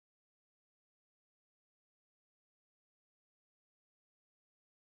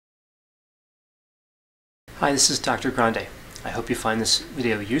Hi, this is Dr. Grande. I hope you find this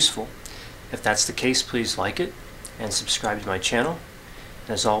video useful. If that's the case, please like it and subscribe to my channel.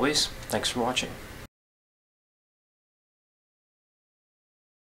 And as always, thanks for watching.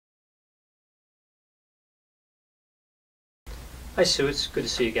 Hi Sue, it's good to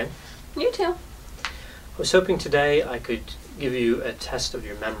see you again. You too. I was hoping today I could give you a test of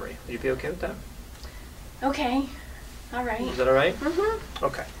your memory. Would you be okay with that? Okay. All right. Is that all right? Mm-hmm.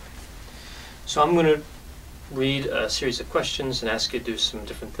 Okay. So I'm going to read a series of questions and ask you to do some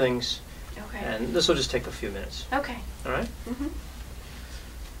different things. Okay. And this will just take a few minutes. Okay. All right? Mm-hmm.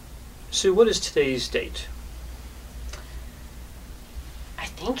 Sue, what is today's date? I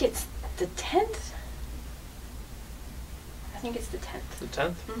think it's the 10th. I think it's the 10th. The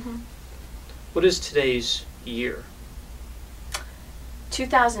 10th? Mm-hmm. What is today's year?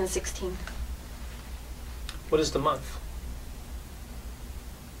 2016. What is the month?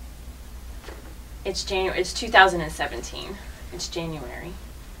 It's January. It's 2017. It's January.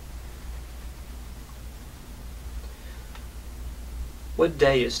 What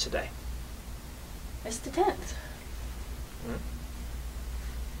day is today? It's the 10th.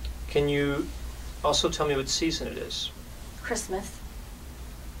 Can you also tell me what season it is? Christmas.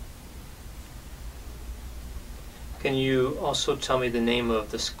 Can you also tell me the name of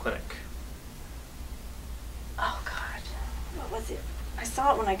this clinic? Oh God, what was it? I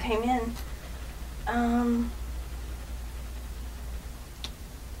saw it when I came in. Oh.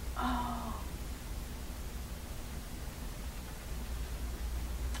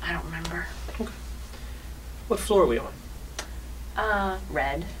 I don't remember. Okay. What floor are we on?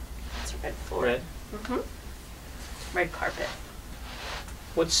 Red. It's a red floor. Red. Mm-hmm. Red carpet.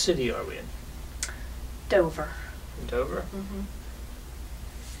 What city are we in? Dover. Dover. Mm-hmm.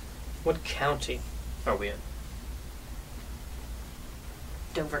 What county are we in?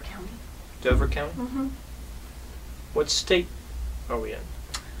 Dover County. Dover County. Mm-hmm. What state are we in?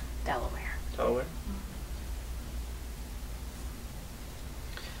 Delaware. Delaware. Mm-hmm.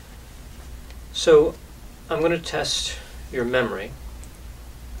 So I'm going to test your memory.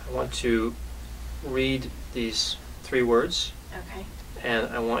 I want to read these 3 words, Okay. and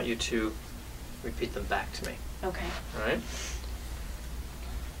I want you to repeat them back to me. Okay. All right?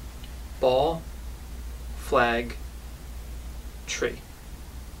 Ball, flag, tree.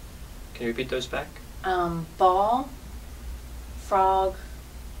 Can you repeat those back? Ball, frog,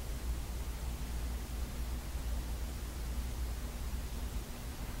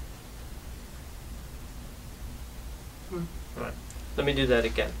 All right. Let me do that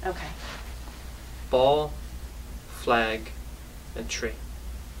again. Okay. Ball, flag, and tree.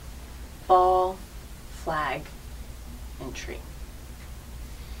 Ball, flag, and tree.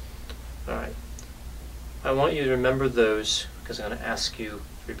 All right. I want you to remember those because I'm going to ask you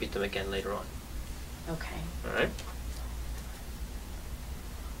to repeat them again later on. Okay. All right?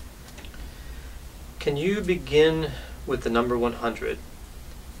 Can you begin with the number 100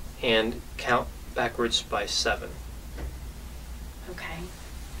 and count backwards by 7? Okay.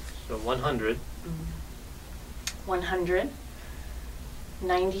 So 100, 100,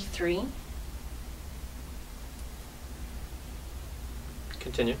 93,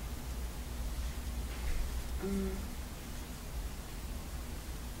 continue,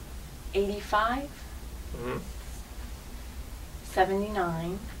 85,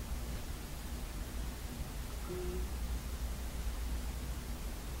 79,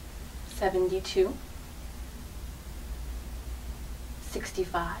 72,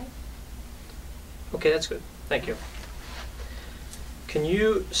 65. Okay, that's good. Thank you. Can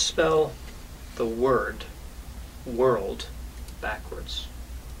you spell the word world backwards?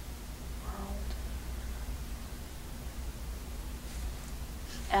 World.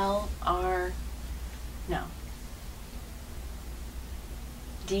 L-R, no.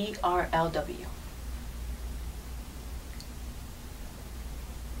 D-R-L-W.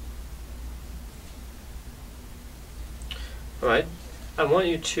 All right. I want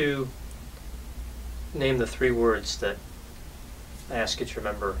you to name the 3 words that I asked you to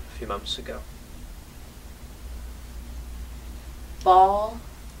remember a few moments ago. Ball,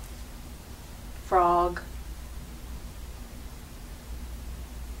 frog,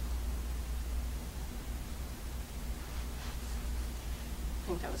 I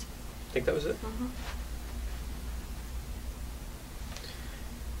think that was it. Think that was it? Mm-hmm.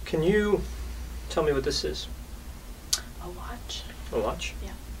 Can you tell me what this is? A watch. A watch?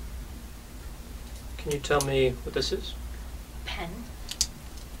 Yeah. Can you tell me what this is? Pen.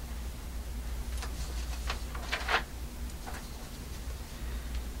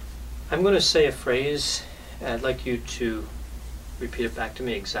 I'm going to say a phrase, and I'd like you to repeat it back to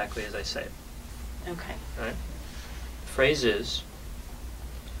me exactly as I say it. Okay. All right. The phrase is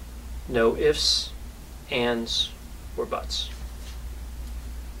no ifs, ands, or buts.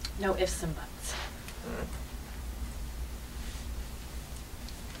 No ifs and buts. All right.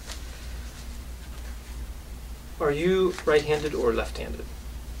 Are you right-handed or left-handed?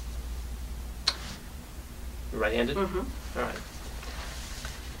 Right-handed? Mm-hmm. All right.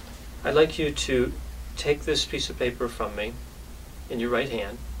 I'd like you to take this piece of paper from me in your right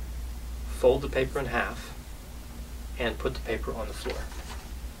hand, fold the paper in half, and put the paper on the floor.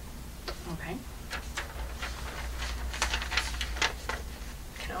 Okay.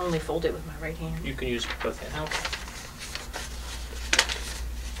 Can I only fold it with my right hand? You can use both hands. Okay.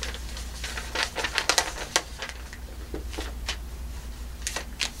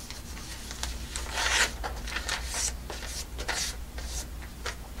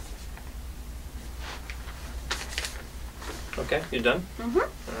 Okay, you done? Mm-hmm.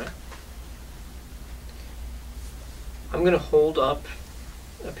 All right. I'm going to hold up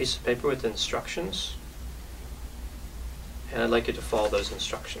a piece of paper with instructions, and I'd like you to follow those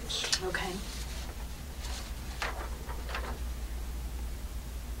instructions. Okay.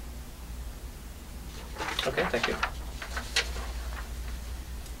 Okay, thank you.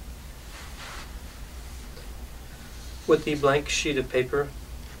 With the blank sheet of paper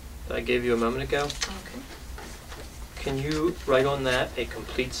that I gave you a moment ago, Okay. can you write on that a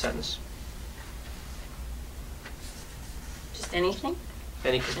complete sentence? Just anything?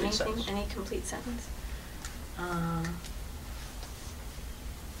 Any complete Anything? sentence? Any complete sentence?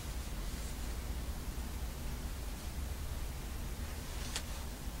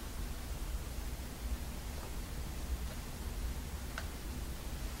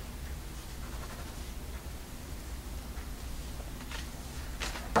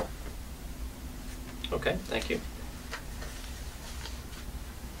 Okay, thank you.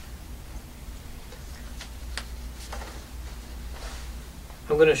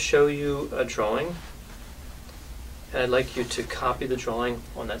 I'm going to show you a drawing, and I'd like you to copy the drawing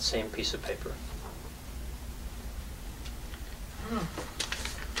on that same piece of paper.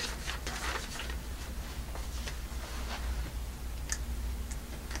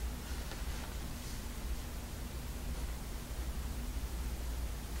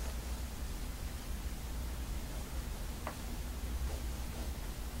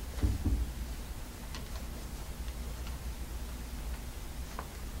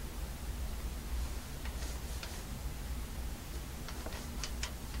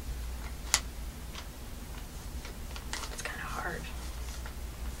 It's kind of hard.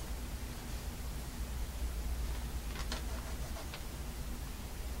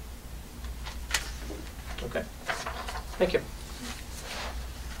 Okay, thank you.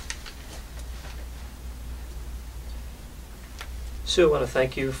 Sue, I want to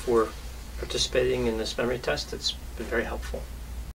thank you for participating in this memory test. It's been very helpful.